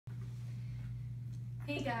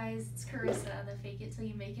Hey guys, it's Carissa, the Fake It Till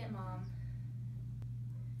You Make It mom.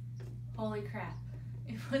 Holy crap,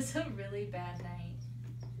 it was a really bad night.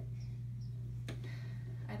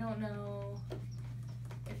 I don't know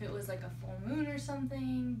if it was like a full moon or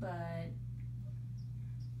something, but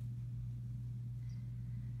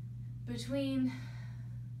I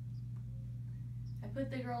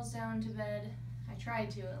put the girls down to bed, I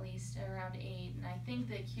tried to at least, around 8, and I think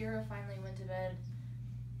that Kira finally went to bed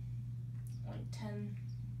like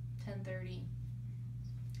 10:30.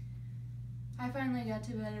 I finally got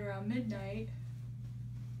to bed around midnight.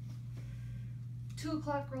 2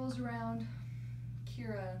 o'clock rolls around.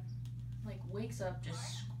 Kira like wakes up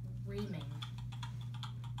just screaming.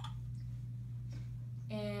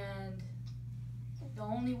 And the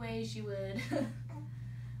only way she would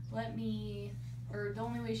let me, or the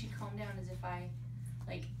only way she'd calm down is if I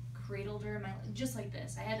like cradled her in my, just like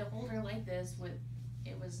this. I had to hold her like this with,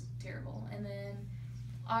 it was terrible. And then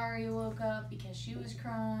Ahri woke up because she was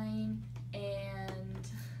crying, and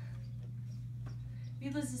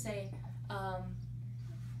needless to say, I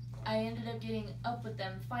ended up getting up with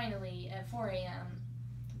them finally at 4 a.m.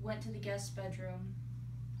 Went to the guest bedroom,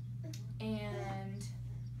 and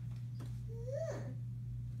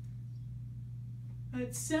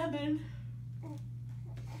at 7,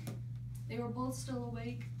 they were both still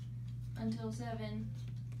awake until 7.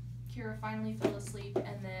 Kira finally fell asleep,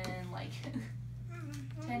 and then like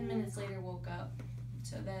 10 minutes later woke up.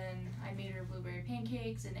 So then I made her blueberry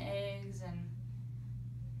pancakes and eggs,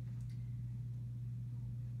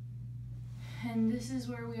 and this is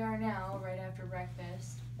where we are now, right after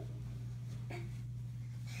breakfast.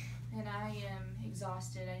 And I am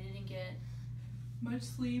exhausted. I didn't get much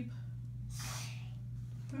sleep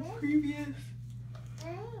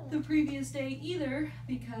the previous day either,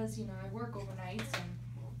 because, you know, I work overnights and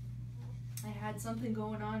I had something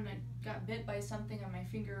going on, and I got bit by something on my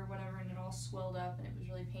finger or whatever, and it all swelled up and it was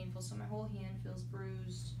really painful, so my whole hand feels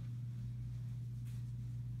bruised.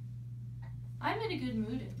 I'm in a good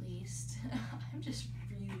mood at least. I'm just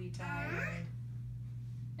really tired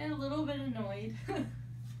and a little bit annoyed.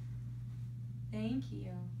 Thank you.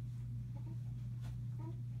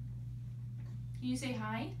 Can you say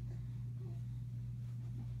hi?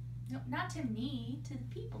 No, not to me, to the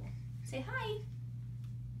people. Say hi.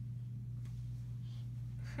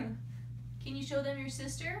 Can you show them your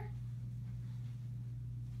sister?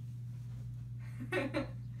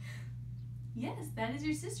 Yes, that is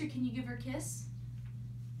your sister. Can you give her a kiss?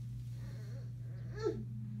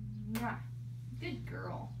 Mwah. Good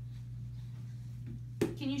girl.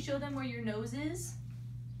 Can you show them where your nose is?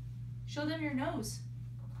 Show them your nose.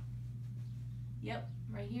 Yep,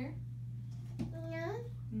 right here. No.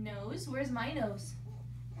 Nose? Where's my nose?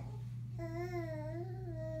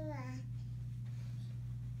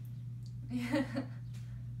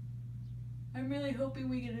 I'm really hoping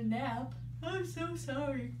we get a nap. I'm so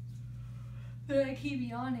sorry that I keep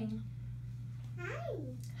yawning. Hi.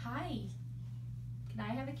 Hi. Can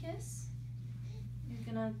I have a kiss? You're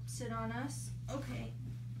gonna sit on us? Okay.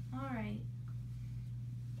 All right.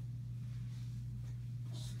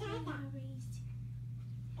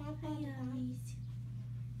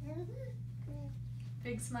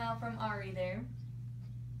 Big smile from Ahri there.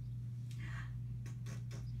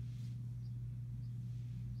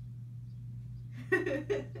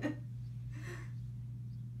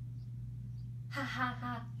 Ha ha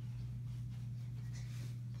ha.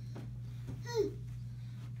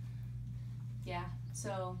 Yeah,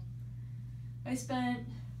 so I spent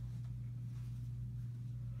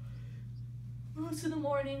most of the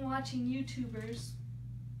morning watching YouTubers.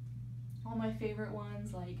 All my favorite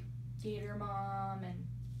ones like Gator Mom and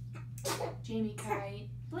Jaimie Kight.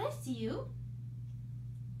 Bless you.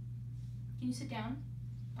 Can you sit down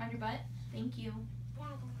on your butt? Thank you.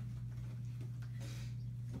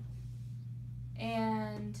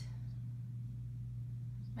 And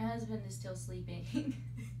my husband is still sleeping.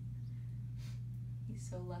 He's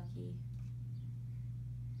so lucky.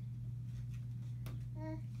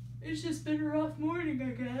 It's just been a rough morning,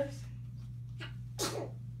 I guess.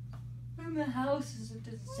 And the house is a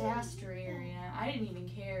disaster area. I didn't even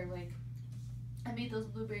care. Like, I made those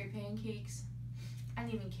blueberry pancakes. I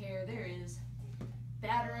didn't even care. There is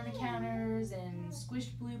batter on the counters and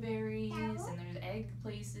squished blueberries, and there's egg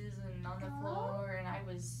places and on the floor, and I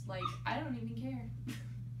was like, I don't even care.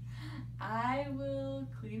 I will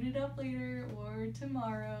clean it up later or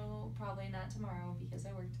tomorrow. Probably not tomorrow because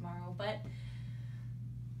I work tomorrow, but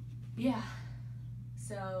yeah.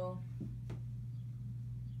 So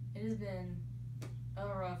it has been a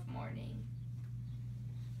rough morning.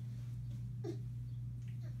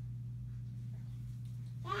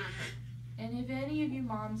 And if any of you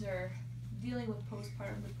moms are dealing with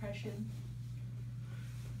postpartum depression,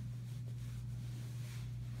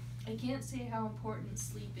 I can't say how important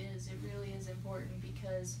sleep is. It really is important,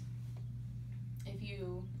 because if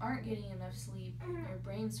you aren't getting enough sleep, your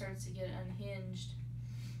brain starts to get unhinged.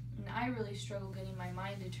 And I really struggle getting my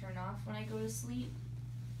mind to turn off when I go to sleep.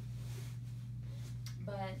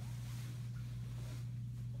 But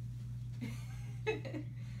this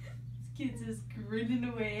kid's just grinning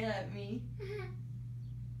away at me.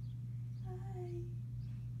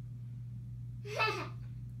 Hi.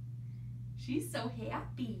 She's so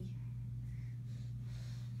happy.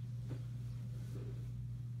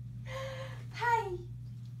 Hi.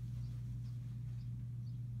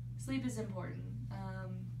 Sleep is important.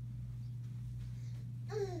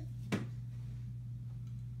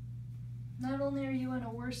 Not only are you in a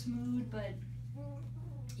worse mood, but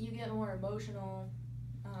you get more emotional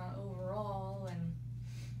overall, and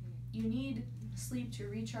you need sleep to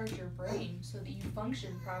recharge your brain so that you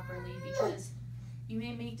function properly, because you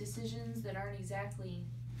may make decisions that aren't exactly,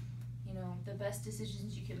 the best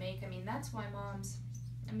decisions you can make. I mean, that's why moms,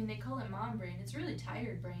 they call it mom brain. It's really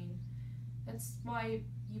tired brain. That's why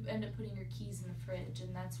you end up putting your keys in the fridge,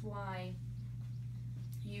 and that's why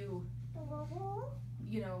you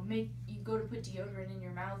go to put deodorant in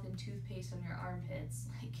your mouth and toothpaste on your armpits.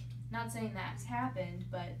 Like, not saying that's happened,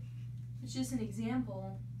 but it's just an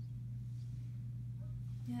example.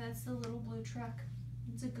 Yeah, that's the little blue truck.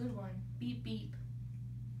 It's a good one. Beep, beep.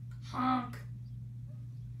 Honk.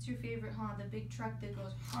 What's your favorite honk? The big truck that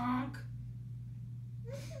goes honk.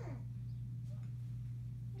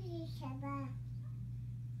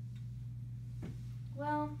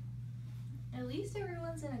 Well, at least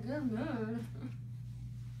everyone's in a good mood.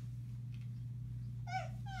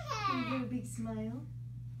 You got a big smile.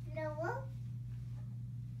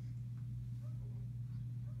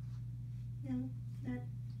 No,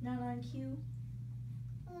 not on cue.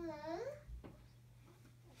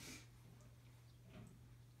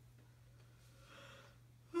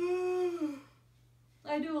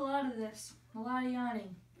 I do a lot of this, a lot of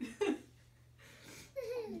yawning.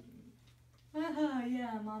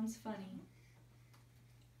 Yeah, mom's funny.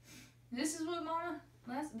 This is what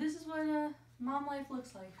mom life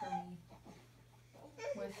looks like for me.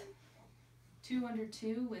 With 2 under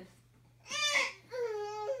 2, with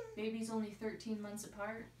babies only 13 months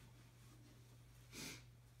apart.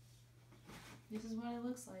 This is what it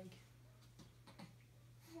looks like.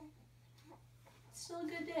 It's still a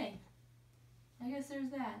good day. I guess there's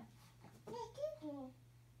that.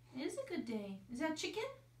 It is a good day. Is that chicken?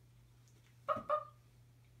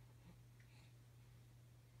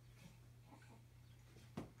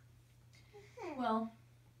 Well,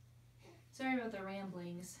 sorry about the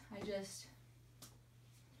ramblings.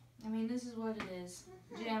 This is what it is.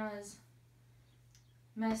 Pajamas,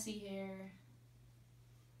 messy hair.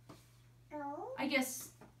 I guess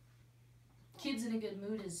kids in a good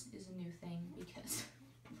mood is a new thing, because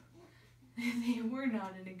they were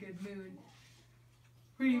not in a good mood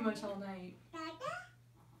pretty much all night.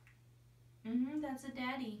 That's a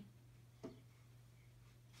daddy.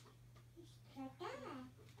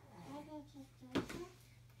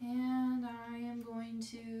 And I am going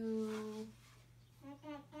to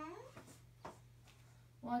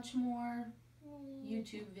watch more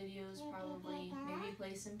YouTube videos, probably. Maybe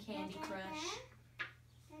play some Candy Crush.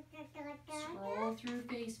 Scroll through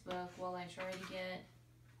Facebook while I try to get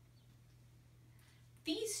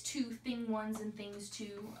these two Thing 1s and Things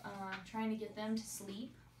 2, trying to get them to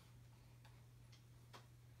sleep.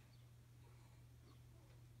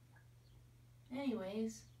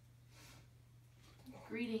 Anyways,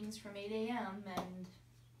 greetings from 8 a.m. and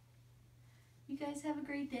you guys have a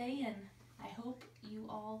great day, and I hope you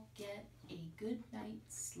all get a good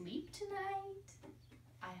night's sleep tonight.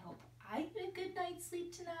 I hope I get a good night's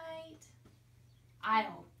sleep tonight. I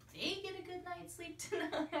hope they get a good night's sleep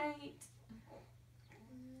tonight.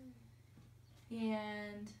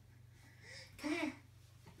 And come here.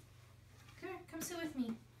 Come here, come sit with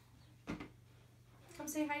me. Come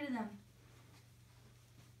say hi to them.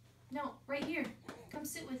 No, right here. Come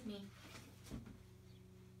sit with me.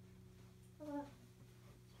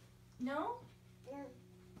 No?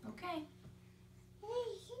 Okay.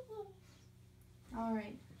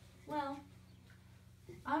 Alright. Well,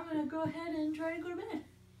 I'm gonna go ahead and try to go to bed.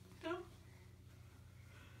 So,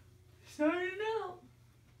 signing out.